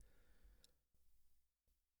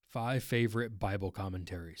5 Favorite Bible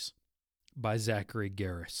Commentaries by Zachary,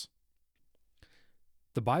 Garris.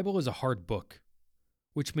 The Bible is a hard book,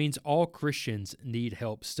 which means all Christians need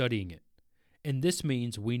help studying it, and this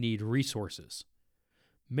means we need resources.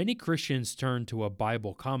 Many Christians turn to a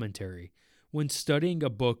Bible commentary when studying a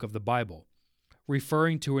book of the Bible,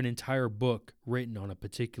 referring to an entire book written on a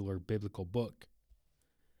particular biblical book.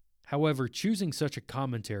 However, choosing such a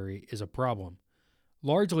commentary is a problem,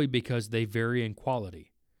 largely because they vary in quality.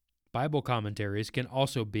 Bible commentaries can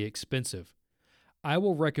also be expensive. I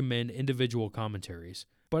will recommend individual commentaries,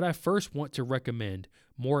 but I first want to recommend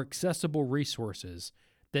more accessible resources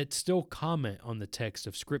that still comment on the text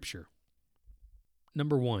of Scripture.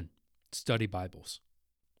 Number 1. Study Bibles.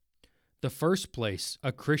 The first place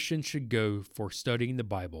a Christian should go for studying the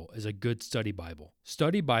Bible is a good study Bible.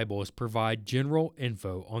 Study Bibles provide general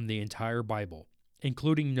info on the entire Bible,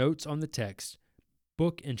 including notes on the text,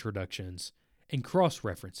 book introductions, and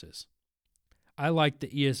cross-references. I like the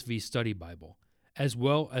ESV Study Bible, as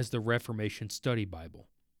well as the Reformation Study Bible.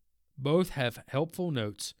 Both have helpful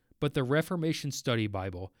notes, but the Reformation Study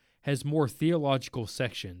Bible has more theological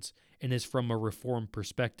sections and is from a Reformed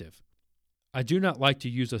perspective. I do not like to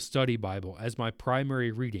use a study Bible as my primary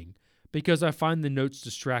reading because I find the notes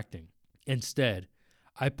distracting. Instead,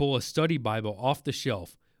 I pull a study Bible off the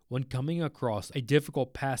shelf when coming across a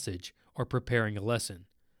difficult passage or preparing a lesson.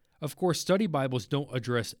 Of course, study Bibles don't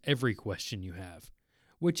address every question you have,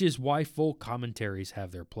 which is why full commentaries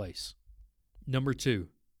have their place. Number 2.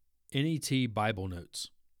 NET Bible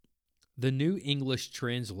Notes. The New English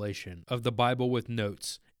translation of the Bible with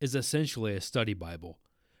notes is essentially a study Bible,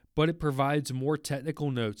 but it provides more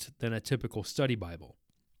technical notes than a typical study Bible.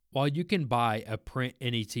 While you can buy a print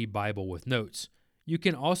NET Bible with notes, you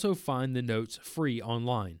can also find the notes free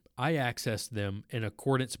online. I access them in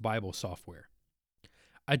Accordance Bible software.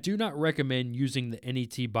 I do not recommend using the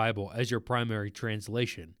NET Bible as your primary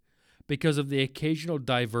translation because of the occasional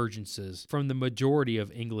divergences from the majority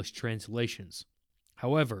of English translations.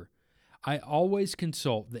 However, I always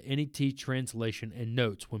consult the NET translation and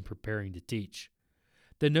notes when preparing to teach.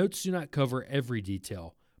 The notes do not cover every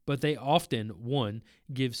detail, but they often, 1.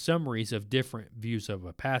 Give summaries of different views of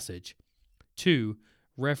a passage, 2.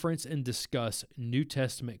 Reference and discuss New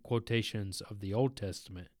Testament quotations of the Old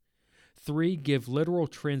Testament, 3. Give literal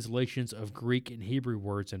translations of Greek and Hebrew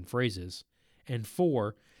words and phrases, and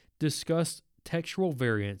 4. Discuss textual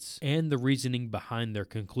variants and the reasoning behind their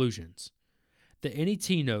conclusions. The NET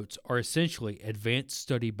notes are essentially advanced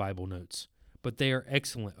study Bible notes, but they are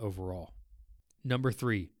excellent overall. Number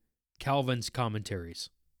 3. Calvin's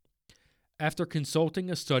Commentaries. After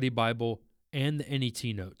consulting a study Bible and the NET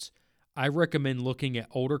notes, I recommend looking at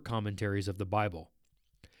older commentaries of the Bible.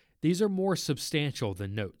 These are more substantial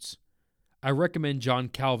than notes. I recommend John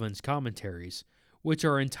Calvin's Commentaries, which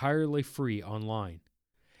are entirely free online.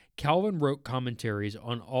 Calvin wrote commentaries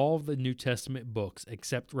on all of the New Testament books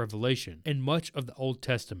except Revelation and much of the Old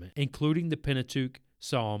Testament, including the Pentateuch,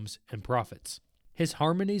 Psalms, and Prophets. His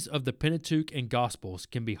harmonies of the Pentateuch and Gospels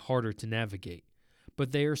can be harder to navigate,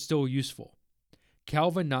 but they are still useful.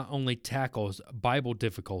 Calvin not only tackles Bible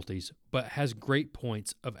difficulties, but has great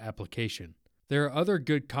points of application. There are other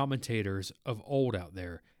good commentators of old out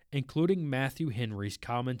there, including Matthew Henry's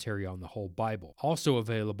commentary on the whole Bible, also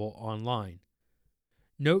available online.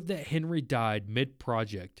 Note that Henry died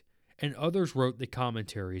mid-project, and others wrote the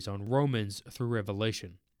commentaries on Romans through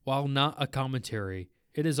Revelation. While not a commentary,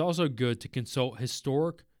 it is also good to consult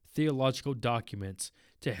historic theological documents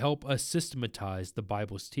to help us systematize the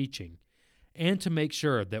Bible's teaching, and to make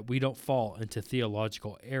sure that we don't fall into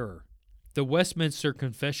theological error. The Westminster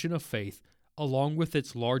Confession of Faith, along with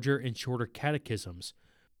its larger and shorter catechisms,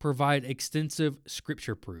 provide extensive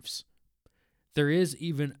scripture proofs. There is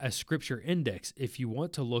even a scripture index if you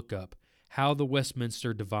want to look up how the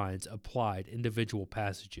Westminster divines applied individual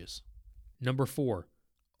passages. Number 4.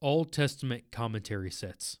 Old Testament Commentary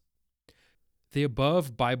Sets. The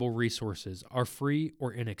above Bible resources are free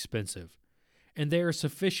or inexpensive, and they are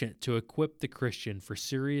sufficient to equip the Christian for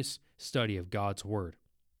serious study of God's Word.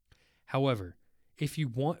 However, if you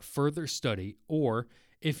want further study, or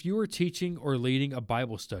if you are teaching or leading a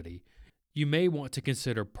Bible study, you may want to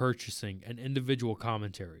consider purchasing an individual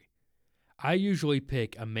commentary. I usually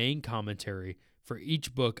pick a main commentary for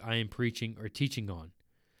each book I am preaching or teaching on,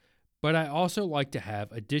 but I also like to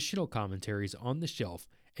have additional commentaries on the shelf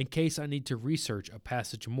in case I need to research a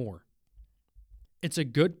passage more. It's a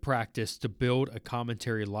good practice to build a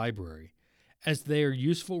commentary library, as they are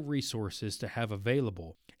useful resources to have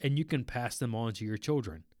available, and you can pass them on to your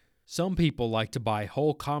children. Some people like to buy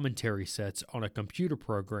whole commentary sets on a computer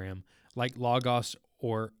program like Logos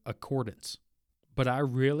or Accordance. but I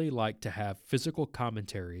really like to have physical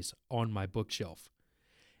commentaries on my bookshelf.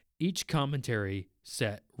 Each commentary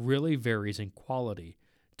set really varies in quality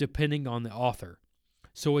depending on the author,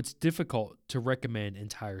 so it's difficult to recommend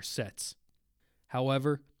entire sets.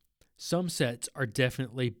 However, some sets are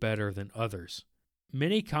definitely better than others.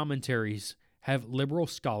 Many commentaries have liberal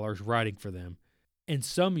scholars writing for them, and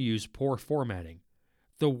some use poor formatting.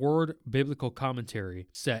 The Word Biblical Commentary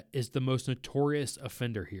set is the most notorious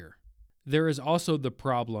offender here. There is also the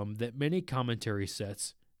problem that many commentary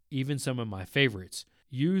sets, even some of my favorites,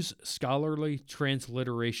 use scholarly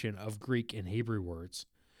transliteration of Greek and Hebrew words,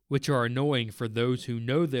 which are annoying for those who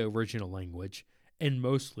know the original language and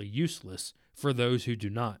mostly useless for those who do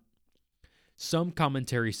not. Some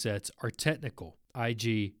commentary sets are technical,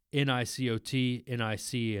 e.g., NICOT,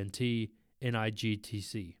 NICNT,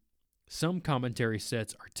 NIGTC. Some commentary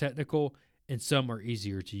sets are technical and some are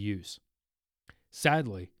easier to use.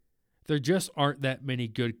 Sadly, there just aren't that many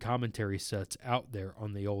good commentary sets out there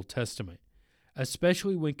on the Old Testament,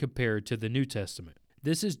 especially when compared to the New Testament.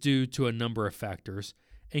 This is due to a number of factors,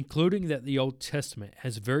 including that the Old Testament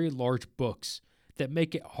has very large books that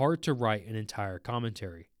make it hard to write an entire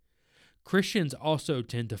commentary. Christians also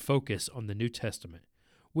tend to focus on the New Testament,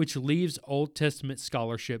 which leaves Old Testament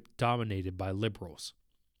scholarship dominated by liberals.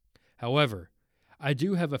 However, I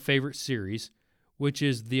do have a favorite series, which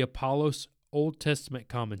is the Apollos Old Testament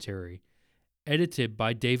Commentary, edited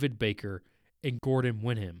by David Baker and Gordon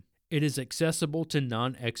Wenham. It is accessible to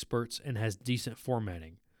non-experts and has decent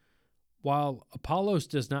formatting. While Apollos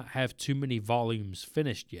does not have too many volumes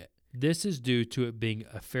finished yet, this is due to it being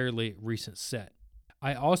a fairly recent set.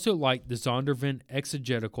 I also like the Zondervan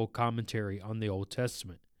Exegetical Commentary on the Old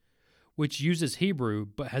Testament, which uses Hebrew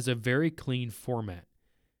but has a very clean format.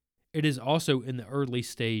 It is also in the early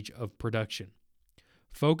stage of production.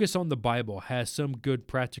 Focus on the Bible has some good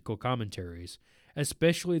practical commentaries,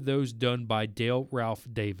 especially those done by Dale Ralph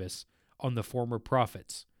Davis on the former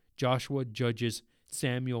prophets, Joshua, Judges,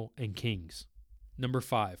 Samuel, and Kings. Number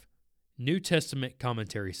 5. New Testament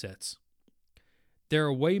commentary sets. There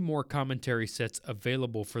are way more commentary sets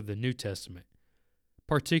available for the New Testament,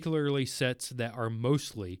 particularly sets that are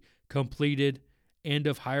mostly completed and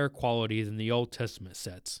of higher quality than the Old Testament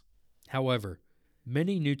sets. However,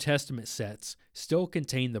 many New Testament sets still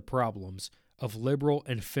contain the problems of liberal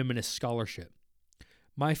and feminist scholarship.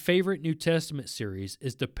 My favorite New Testament series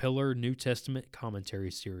is the Pillar New Testament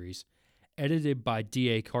Commentary series, edited by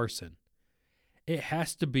D.A. Carson. It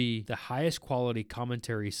has to be the highest quality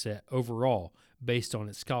commentary set overall based on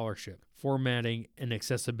its scholarship, formatting, and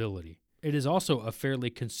accessibility. It is also a fairly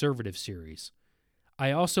conservative series.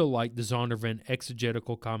 I also like the Zondervan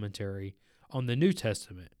Exegetical Commentary on the New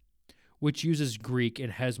Testament, which uses Greek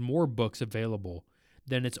and has more books available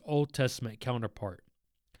than its Old Testament counterpart.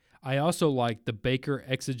 I also like the Baker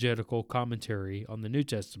Exegetical Commentary on the New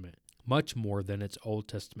Testament, much more than its Old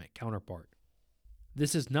Testament counterpart.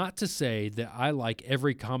 This is not to say that I like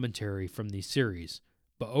every commentary from these series,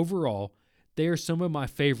 but overall, they are some of my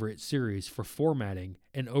favorite series for formatting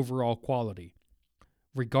and overall quality.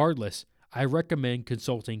 Regardless, I recommend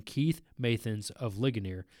consulting Keith Mathan's of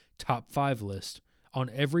Ligonier Top 5 list on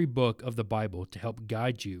every book of the Bible to help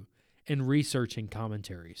guide you in researching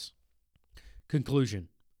commentaries. Conclusion.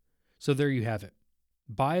 So there you have it.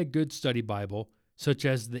 Buy a good study Bible, such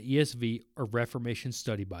as the ESV or Reformation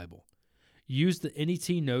Study Bible. Use the NET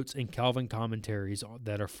notes and Calvin commentaries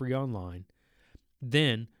that are free online.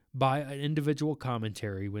 Then, buy an individual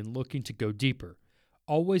commentary when looking to go deeper,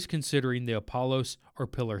 always considering the Apollos or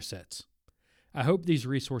Pillar sets. I hope these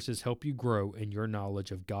resources help you grow in your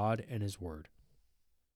knowledge of God and His Word.